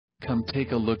Come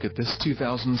take a look at this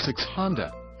 2006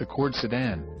 Honda Accord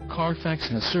sedan. Carfax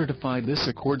has certified this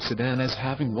Accord sedan as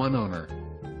having one owner.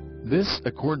 This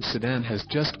Accord sedan has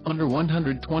just under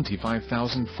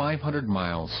 125,500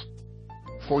 miles.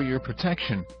 For your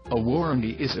protection, a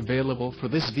warranty is available for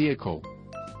this vehicle.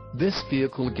 This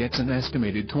vehicle gets an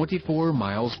estimated 24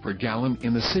 miles per gallon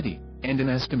in the city, and an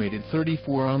estimated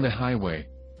 34 on the highway.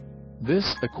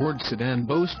 This Accord sedan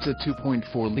boasts a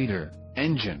 2.4-liter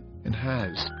engine, and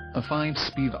has a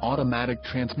 5-speed automatic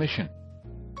transmission.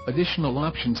 Additional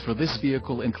options for this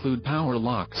vehicle include power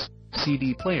locks,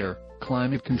 CD player,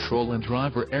 climate control and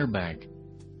driver airbag.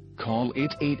 Call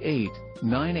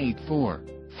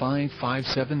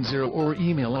 888-984-5570 or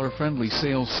email our friendly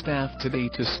sales staff today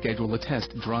to schedule a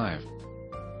test drive.